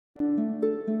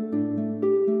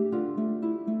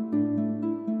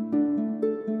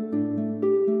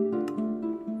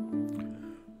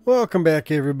Welcome back,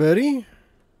 everybody.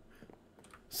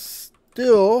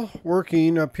 Still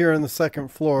working up here on the second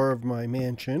floor of my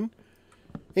mansion,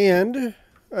 and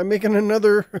I'm making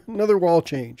another wall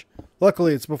change.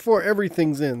 Luckily, it's before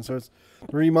everything's in, so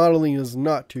remodeling is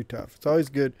not too tough. It's always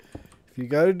good if you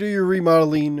got to do your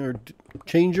remodeling or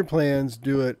change your plans,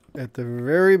 do it at the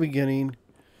very beginning,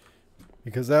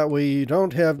 because that way you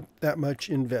don't have that much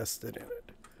invested in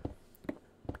it.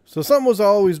 So something was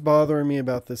always bothering me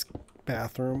about this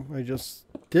bathroom. I just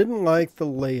didn't like the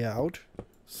layout.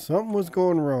 Something was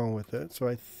going wrong with it. So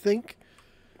I think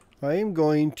I am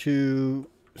going to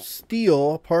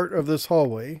steal part of this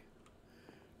hallway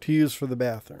to use for the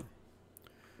bathroom.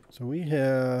 So we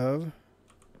have,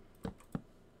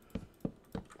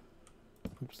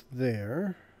 oops,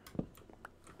 there.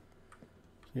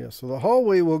 Yeah, so the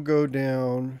hallway will go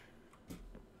down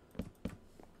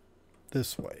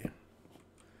this way.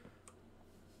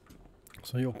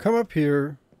 So you'll come up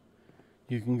here,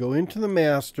 you can go into the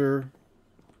master,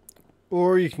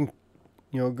 or you can,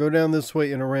 go down this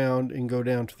way and around and go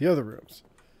down to the other rooms.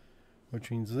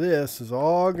 Which means this is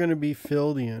all going to be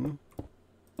filled in.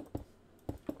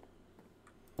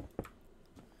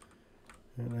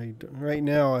 And right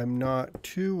now I'm not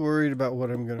too worried about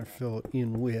what I'm going to fill it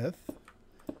in with.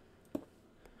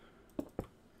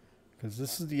 Because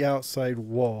this is the outside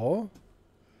wall.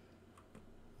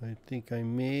 I think I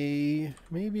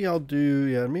maybe I'll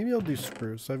do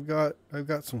spruce. I've got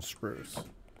some spruce.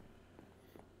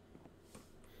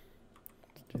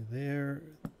 Let's do there.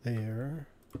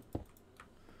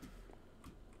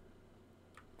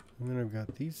 And then I've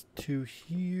got these two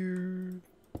here.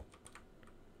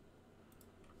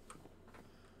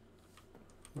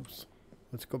 Oops.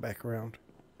 Let's go back around.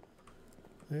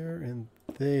 There and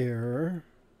there.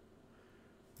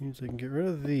 Means I can get rid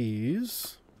of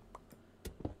these.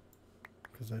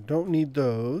 Because I don't need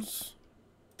those.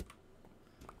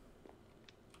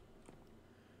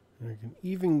 And I can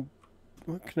even,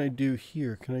 what can I do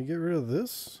here? Can I get rid of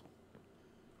this?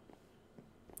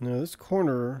 No, this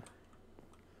corner.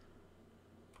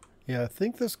 Yeah, I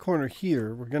think this corner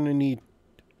here, we're going to need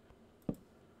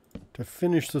to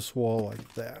finish this wall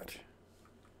like that.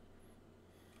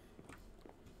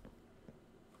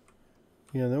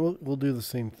 Yeah, then we'll do the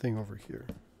same thing over here.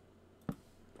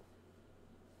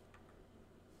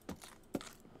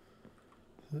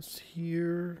 This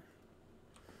here.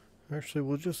 Actually,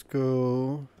 we'll just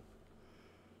go.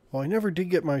 Well, I never did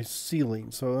get my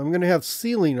ceiling, so I'm going to have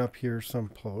ceiling up here some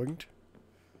point.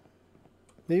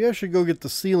 Maybe I should go get the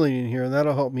ceiling in here, and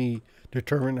that'll help me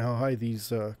determine how high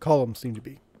these columns need to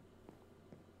be.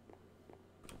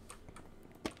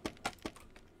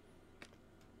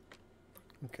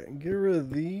 Okay, get rid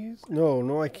of these.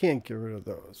 No, I can't get rid of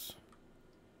those.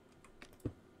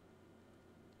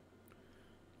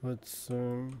 Let's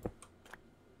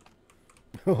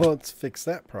let's fix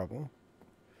that problem.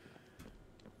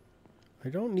 I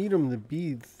don't need them to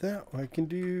be that. I can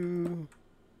do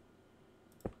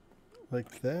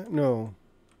like that. No,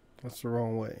 that's the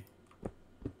wrong way.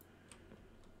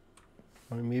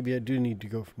 I mean, maybe I do need to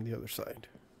go from the other side.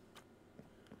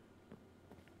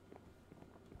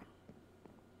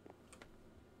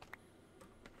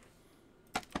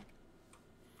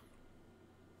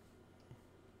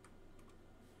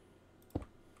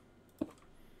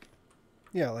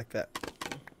 Yeah, like that.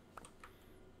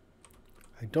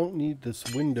 I don't need this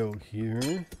window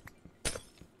here.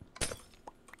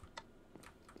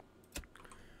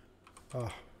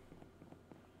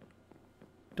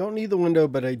 Don't need the window,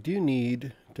 but I do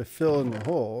need to fill in the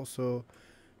hole. So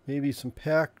maybe some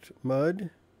packed mud.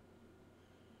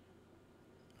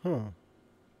 I'm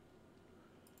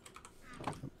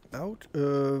out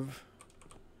of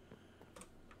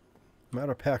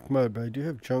packed mud, but I do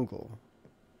have jungle.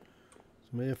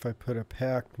 Maybe if I put a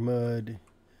packed mud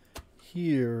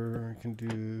here, I can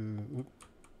do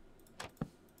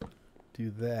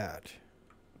that.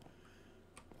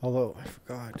 Although, I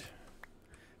forgot.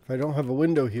 If I don't have a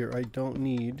window here, I don't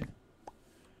need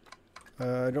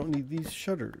these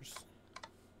shutters.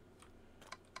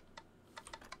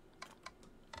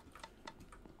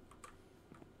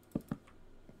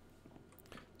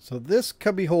 So this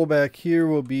cubby hole back here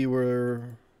will be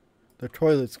where the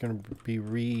toilet's going to be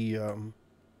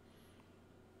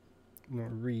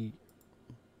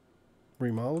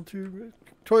remodeled to.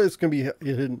 Toilet's going to be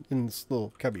hidden in this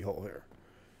little cubby hole here.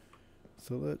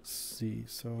 So let's see.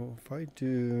 So if I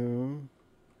do,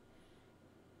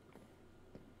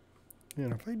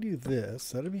 and if I do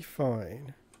this, that'll be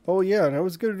fine. Oh yeah, and I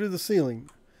was going to do the ceiling.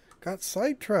 got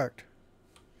sidetracked.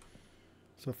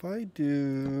 So if I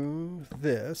do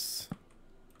this,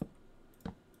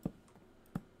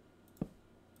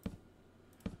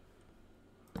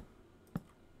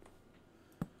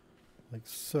 like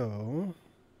so,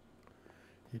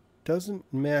 it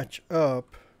doesn't match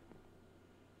up.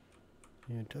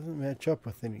 It doesn't match up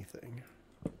with anything.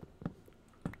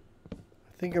 I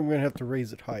think I'm going to have to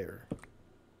raise it higher.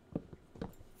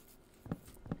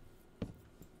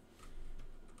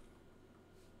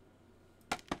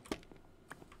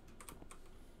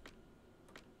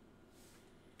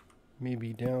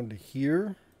 Maybe down to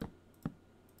here.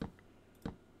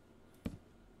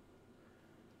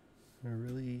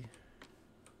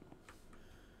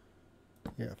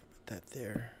 Yeah, put that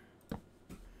there.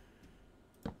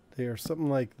 There, something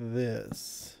like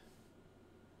this.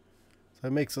 So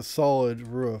that makes a solid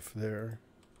roof there.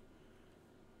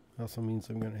 Also means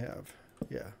I'm going to have,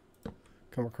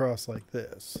 come across like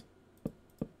this.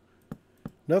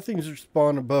 Nothing's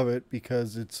spawned above it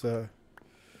because it's a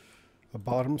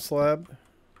bottom slab.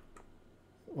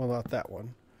 Well, not that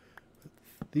one. But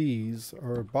these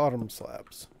are bottom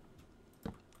slabs.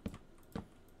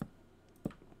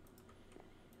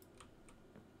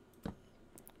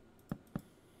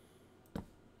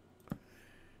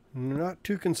 I'm not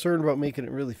too concerned about making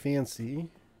it really fancy.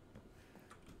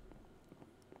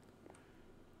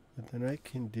 But then I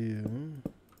can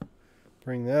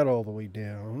bring that all the way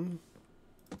down.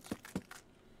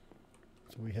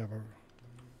 So we have a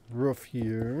roof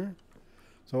here.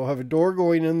 So I'll have a door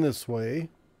going in this way.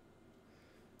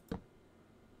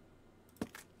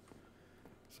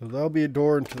 So that'll be a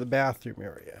door into the bathroom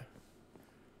area.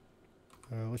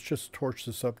 Let's just torch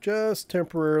this up just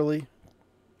temporarily.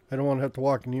 I don't want to have to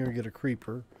walk in here and get a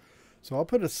creeper. So I'll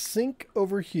put a sink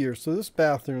over here. So this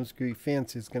bathroom is going to be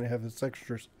fancy. It's going to have this an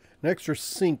extra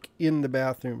sink in the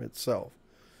bathroom itself.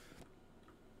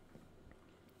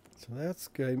 So that's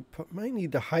good. I might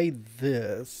need to hide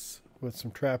this with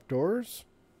some trapdoors.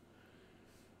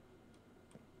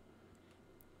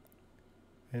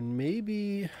 And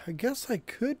maybe, I guess I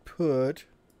could put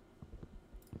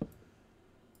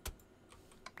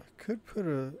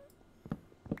a,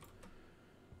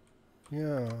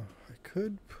 yeah, I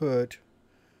could put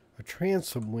a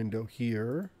transom window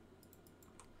here.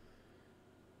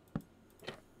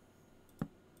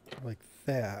 Like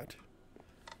that.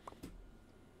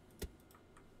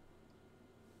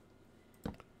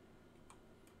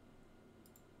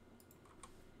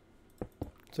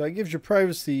 So that gives you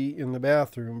privacy in the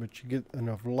bathroom, but you get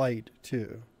enough light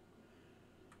too.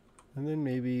 And then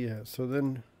maybe, so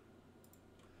then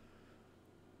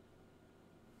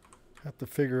have to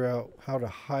figure out how to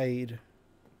hide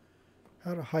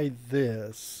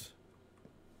this.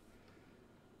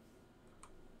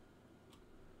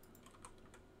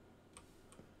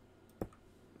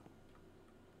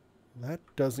 That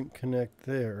doesn't connect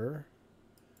there.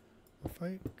 If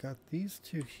I got these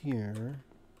two here,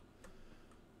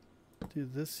 do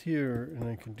this here, and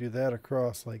I can do that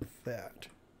across like that.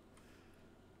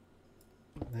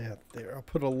 That there. I'll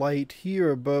put a light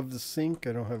here above the sink.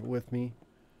 I don't have it with me.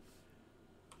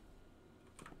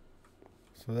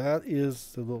 So that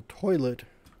is the little toilet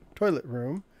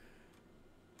room.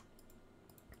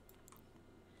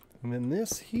 And then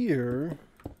this here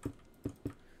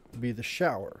will be the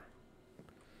shower.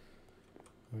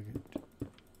 Will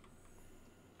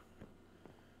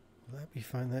that be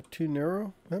fine? That too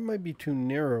narrow? That might be too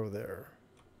narrow there.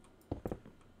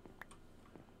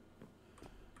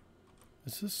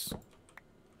 Is this?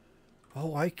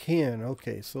 Oh, I can.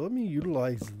 Okay, so let me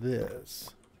utilize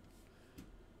this.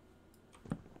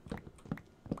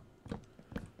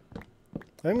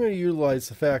 I'm going to utilize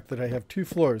the fact that I have 2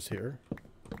 floors here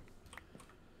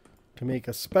to make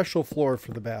a special floor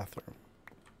for the bathroom.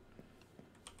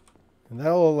 And that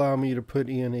will allow me to put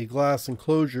in a glass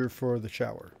enclosure for the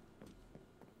shower.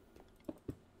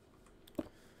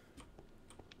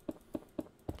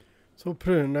 So we'll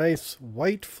put a nice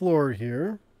white floor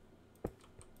here.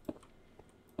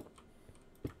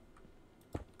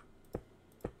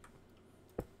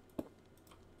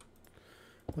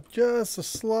 With just a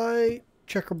slight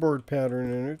checkerboard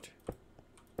pattern in it.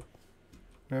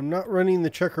 Now, I'm not running the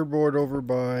checkerboard over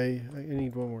by, I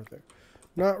need one more there.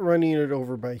 Not running it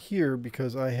over by here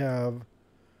because I have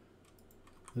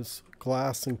this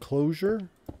glass enclosure.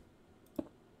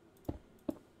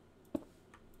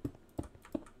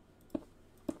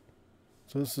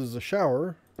 So this is a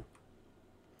shower.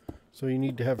 So you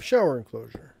need to have a shower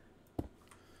enclosure.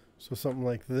 So something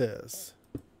like this.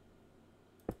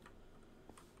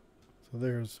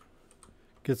 So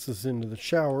gets us into the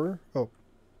shower. Oh,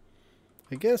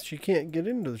 I guess you can't get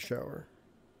into the shower.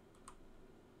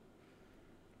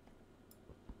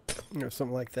 or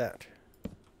something like that.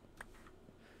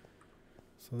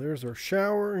 So there's our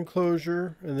shower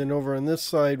enclosure, and then over on this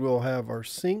side we'll have our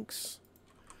sinks.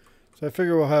 So I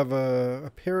figure we'll have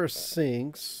a pair of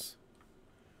sinks,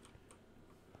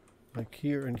 like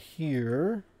here and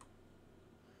here.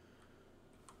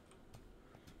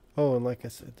 Oh, and like I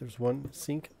said, there's one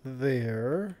sink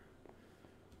there.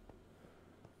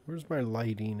 Where's my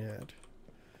lighting at?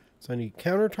 So I need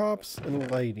countertops and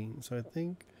lighting. So I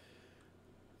think...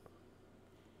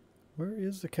 Where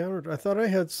is the counter? I thought I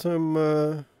had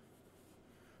some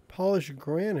polished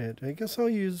granite. I guess I'll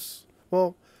use...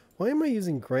 Well, why am I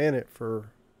using granite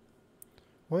for...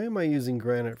 Why am I using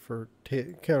granite for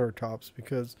countertops?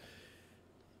 Because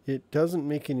it doesn't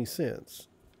make any sense.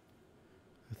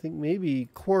 I think maybe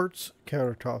quartz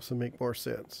countertops would make more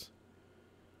sense.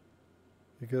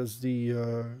 Because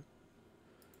the...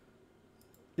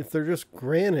 if they're just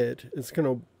granite, it's going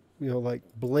to, you know, like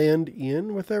blend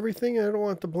in with everything. I don't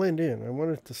want it to blend in. I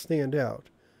want it to stand out.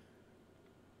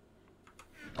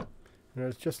 And I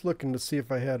was just looking to see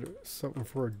if I had something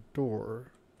for a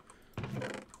door.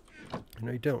 And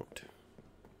I don't.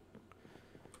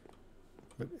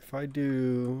 But if I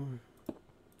do,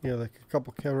 you know, like a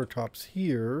couple countertops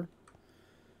here,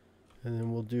 and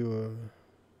then we'll do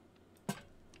a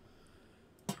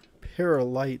pair of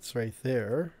lights right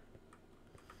there.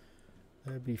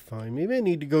 That'd be fine. Maybe I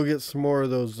need to go get some more of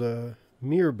those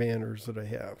mirror banners that I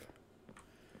have.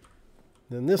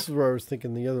 Then this is where I was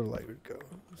thinking the other light would go.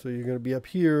 So you're going to be up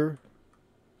here.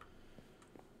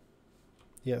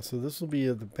 Yeah, so this will be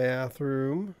the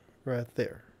bathroom right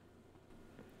there.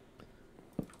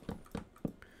 So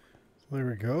there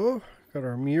we go. Got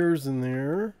our mirrors in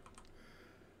there.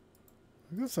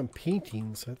 I got some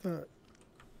paintings. I thought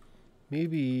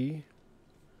maybe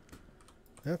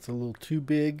that's a little too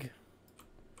big.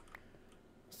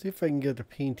 See if I can get the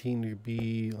painting to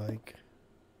be like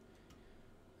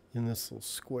in this little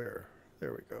square.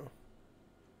 There we go.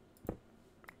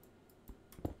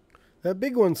 That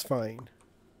big one's fine.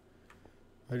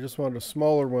 I just want a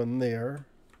smaller one there.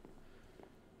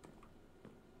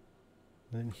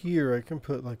 Then here I can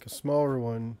put like a smaller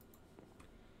one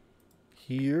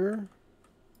here.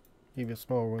 Maybe a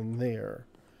smaller one there.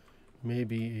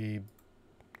 Maybe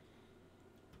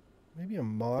a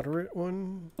moderate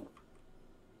one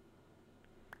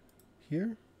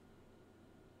here.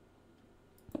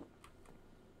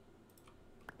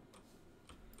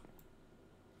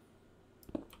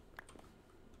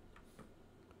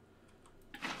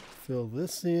 Fill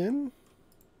this in.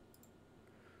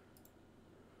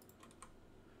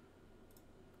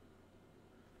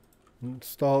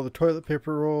 Install the toilet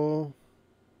paper roll.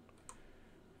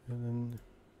 And then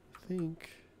I think...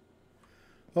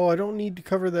 Oh, I don't need to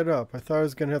cover that up. I thought I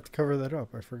was going to have to cover that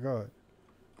up. I forgot.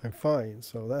 I'm fine,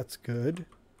 so that's good.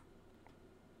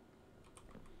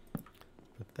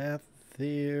 Put that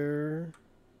there.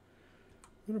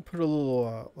 I'm going to put a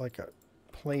little, like a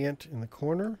plant in the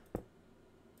corner.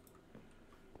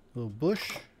 A little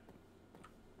bush.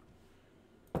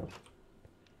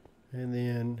 And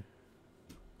then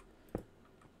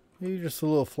maybe just a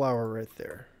little flower right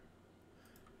there.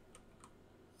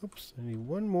 Oops, I need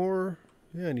one more.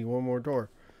 Yeah, I need one more door.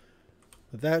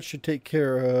 But that should take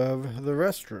care of the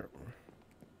restroom.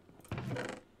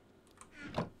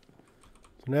 So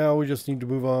now we just need to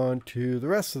move on to the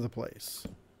rest of the place.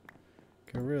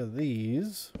 Get rid of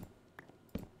these.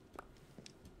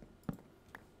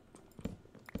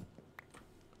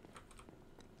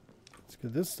 Let's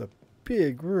get this is a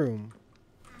big room.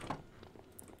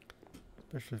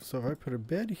 Especially so if I put a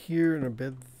bed here and a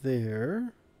bed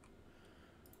there.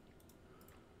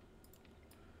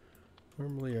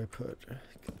 Normally I put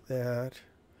that.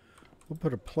 We'll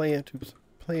put a plant,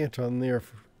 plant on there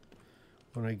for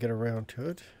when I get around to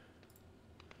it.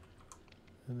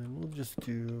 And then we'll just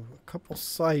do a couple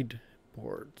side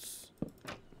boards.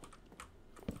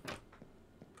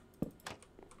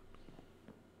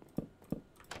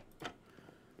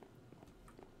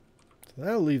 So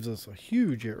that leaves us a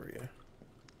huge area.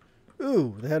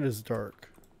 Ooh, that is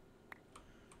dark.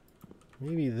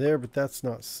 Maybe there, but that's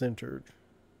not centered.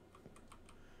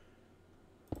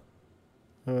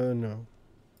 No.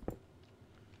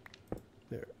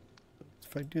 There.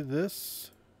 If I do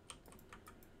this,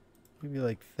 maybe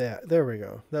like that. There we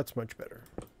go. That's much better.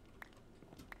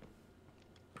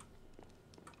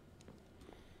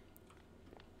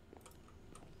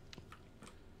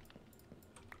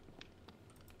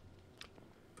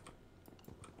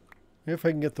 If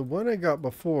I can get the one I got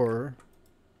before,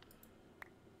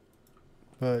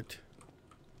 but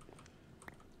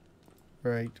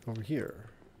right over here.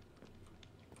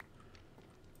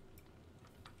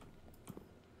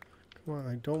 Come on,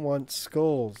 I don't want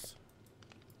skulls.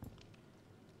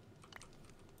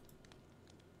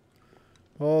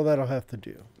 Oh, that'll have to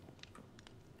do.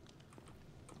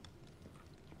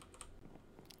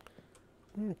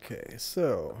 Okay,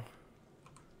 so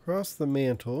across the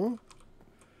mantle,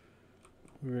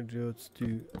 let's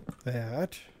do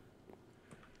that.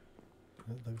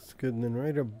 That looks good. And then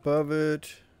right above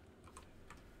it,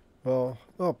 well,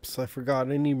 oops, I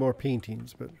forgot. I need more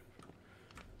paintings, but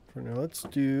for now, let's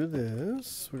do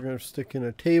this. We're going to stick in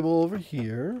a table over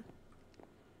here.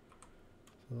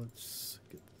 So let's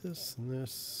get this and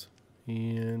this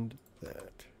and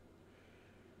that.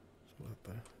 So we'll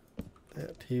have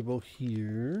that table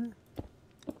here.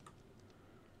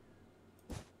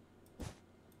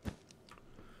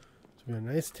 So we got a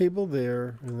nice table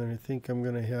there, and then I think I'm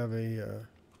going to have a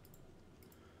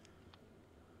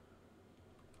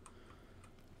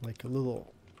like a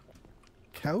little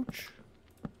couch.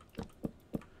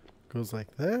 Goes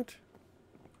like that.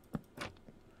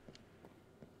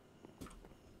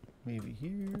 Maybe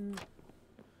here.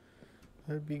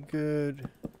 That'd be good.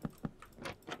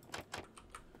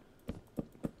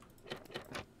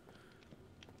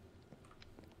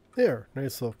 There,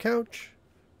 nice little couch,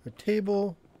 a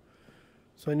table.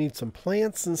 So I need some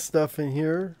plants and stuff in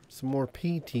here, some more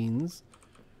paintings.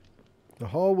 The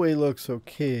hallway looks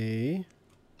okay.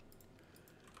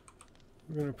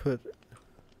 We're going to put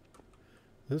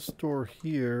this door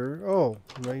here. Oh,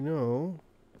 and I know.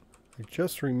 I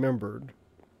just remembered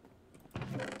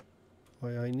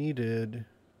why I need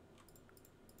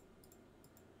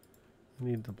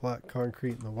the black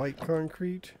concrete and the white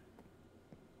concrete.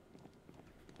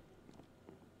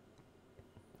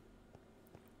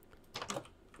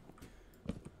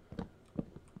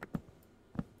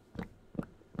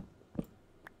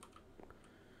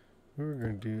 We're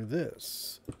going to do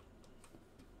this.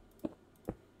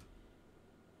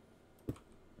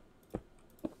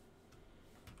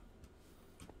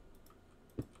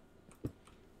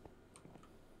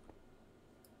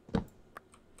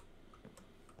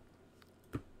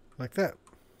 Like that.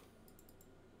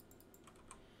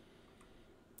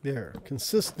 There,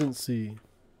 consistency.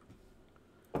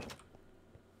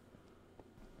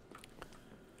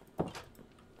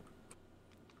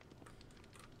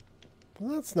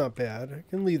 Well, that's not bad. I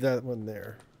can leave that one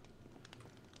there.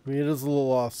 I mean, it is a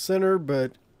little off center,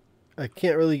 but I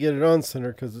can't really get it on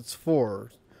center because it's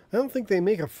 4. I don't think they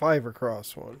make a 5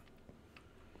 across one.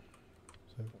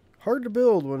 So hard to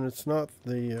build when it's not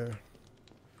the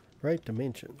right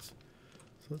dimensions.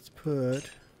 So let's put,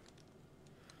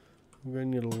 I'm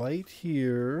going to need a light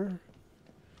here.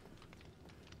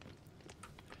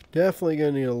 Definitely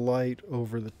going to need a light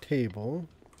over the table.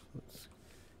 So let's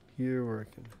here where I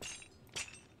can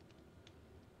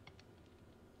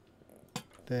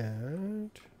that.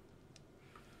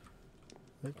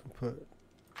 I can put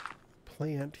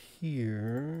plant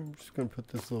here. I'm just going to put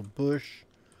this little bush.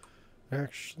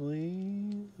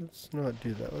 Actually, let's not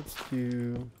do that. Let's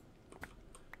do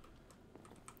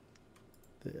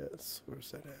this.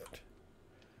 Where's that at?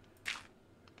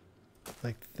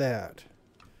 Like that.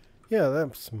 Yeah,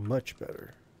 that's much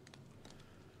better.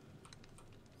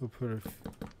 We'll put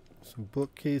some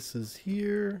bookcases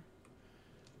here.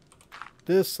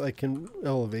 This I can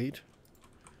elevate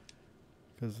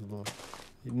because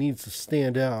it needs to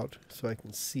stand out so I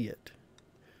can see it.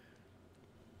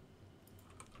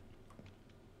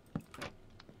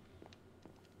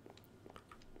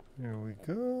 There we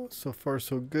go. So far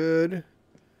so good.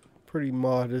 Pretty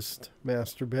modest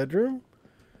master bedroom.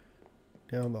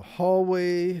 Down the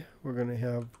hallway, we're going to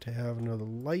have another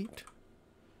light.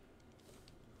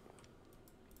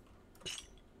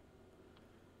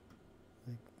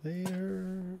 Like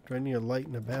there. Do I need a light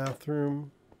in the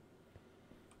bathroom?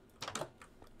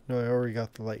 No, I already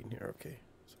got the light in here. Okay.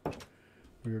 So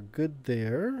we're good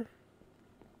there.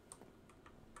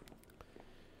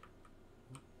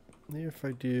 If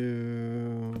I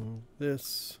do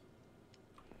this.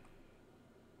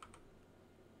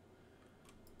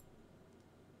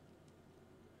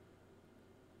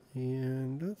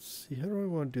 And let's see, how do I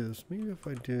want to do this? Maybe if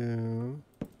I do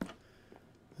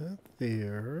that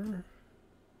there,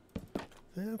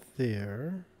 that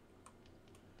there.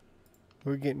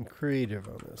 We're getting creative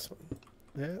on this one.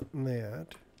 That and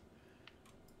that.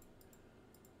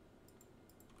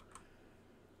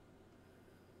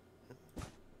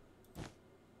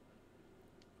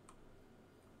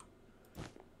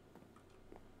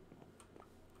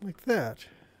 Like that.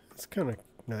 It's kind of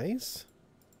nice.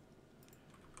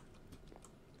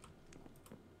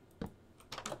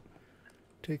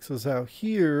 Takes us out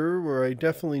here where I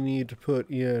definitely need to put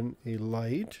in a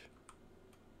light.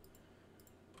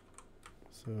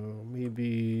 So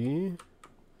maybe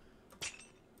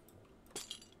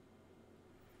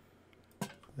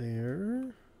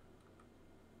there.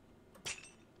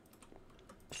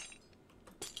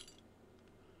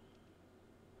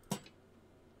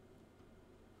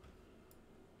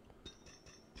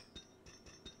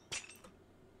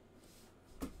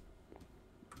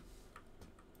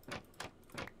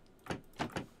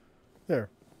 There.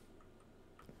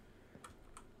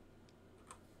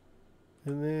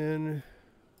 And then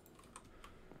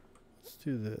let's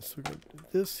do this. We're going to do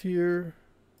this here.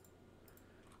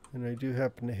 And I do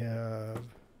happen to have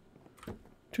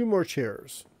 2 more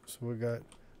chairs. So we got a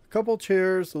couple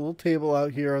chairs, a little table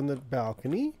out here on the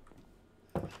balcony.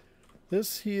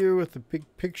 This here with the big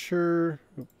picture,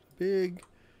 there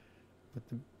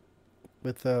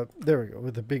we go,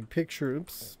 with the big picture,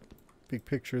 big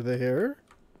picture there.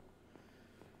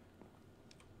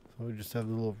 So we just have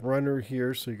the little runner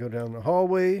here, so you go down the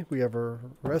hallway. We have our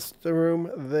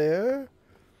restroom there.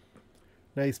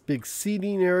 Nice big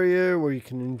seating area where you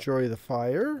can enjoy the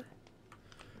fire,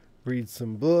 read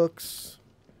some books.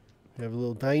 We have a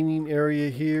little dining area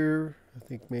here. I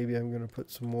think maybe I'm going to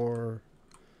put some more.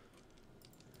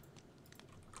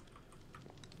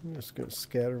 I'm just going to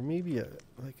scatter maybe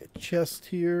like a chest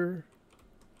here.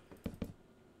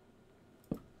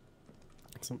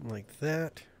 Something like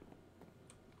that.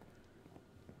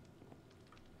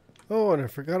 Oh, and I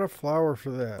forgot a flower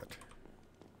for that.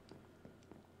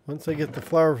 Once I get the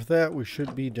flower for that, we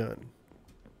should be done.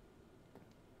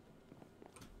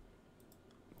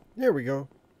 There we go.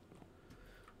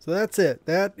 So that's it.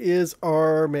 That is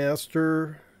our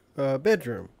master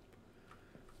bedroom.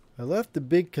 I left the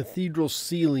big cathedral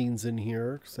ceilings in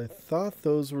here because I thought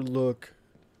those would look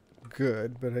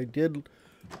good, but I did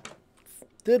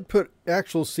put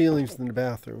actual ceilings in the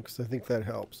bathroom because I think that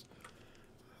helps.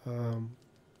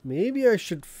 Maybe I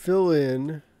should fill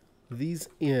in these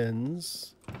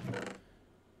ends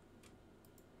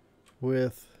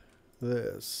with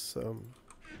this.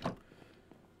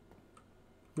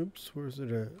 Oops, where's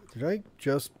it at? Did I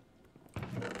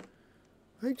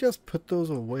just put those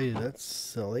away? That's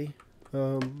silly.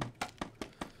 I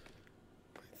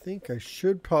think I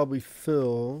should probably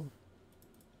fill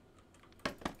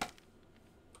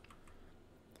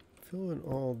in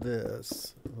all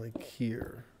this like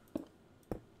here.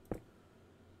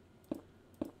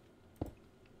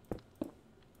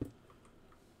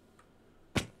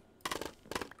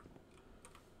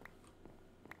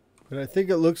 But I think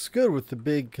it looks good with the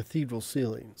big cathedral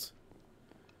ceilings.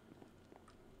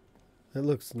 That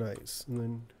looks nice. And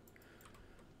then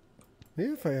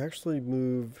maybe if I actually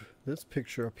move this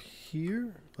picture up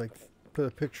here, like put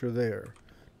a picture there.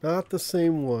 Not the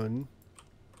same one.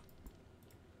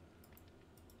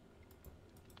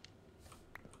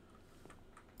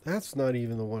 That's not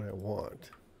even the one I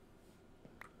want.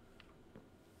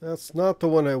 That's not the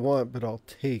one I want, but I'll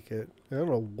take it. I don't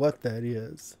know what that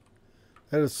is.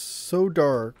 That is so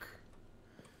dark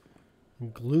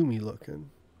and gloomy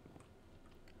looking.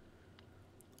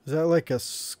 Is that like a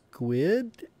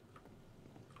squid?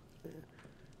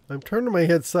 I'm turning my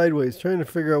head sideways trying to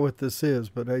figure out what this is,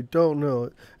 but I don't know.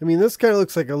 I mean, this kind of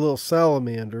looks like a little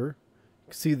salamander.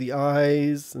 You can see the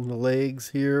eyes and the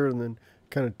legs here, and then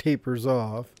kind of tapers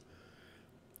off.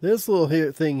 This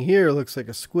little thing here looks like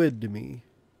a squid to me.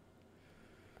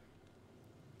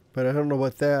 But I don't know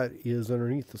what that is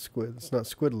underneath the squid. It's not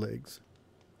squid legs.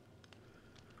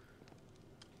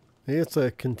 Maybe it's a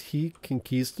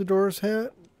conquistador's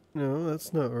hat? No,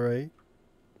 that's not right.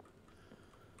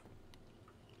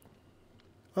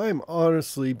 I'm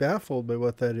honestly baffled by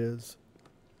what that is.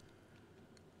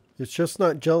 It's just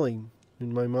not gelling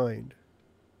in my mind.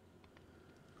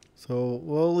 So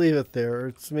we'll leave it there.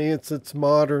 It's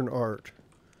modern art.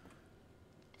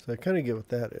 So I kind of get what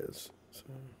that is. So.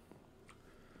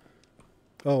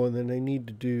 Oh, and then I need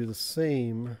to do the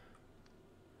same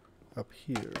up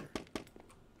here.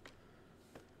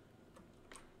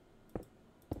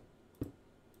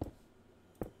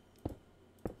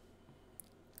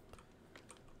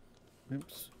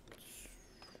 Oops.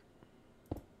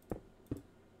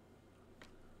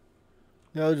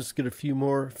 Now I'll just get a few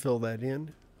more, fill that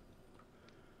in.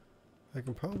 I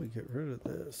can probably get rid of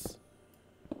this.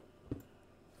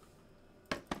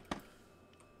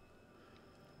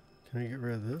 Can I get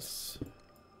rid of this?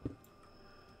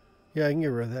 Yeah, I can get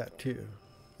rid of that too.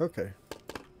 Okay.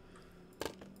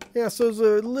 Yeah, so there's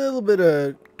a little bit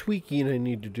of tweaking I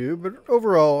need to do, but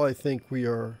overall I think we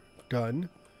are done.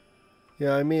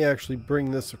 Yeah, I may actually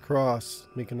bring this across,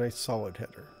 make a nice solid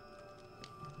header.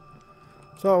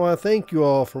 So I want to thank you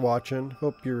all for watching.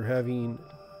 Hope you have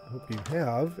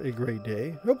a great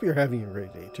day. Hope you're having a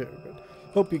great day too. But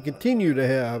Hope you continue to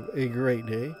have a great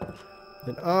day.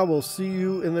 And I will see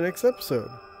you in the next episode.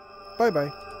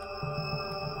 Bye-bye.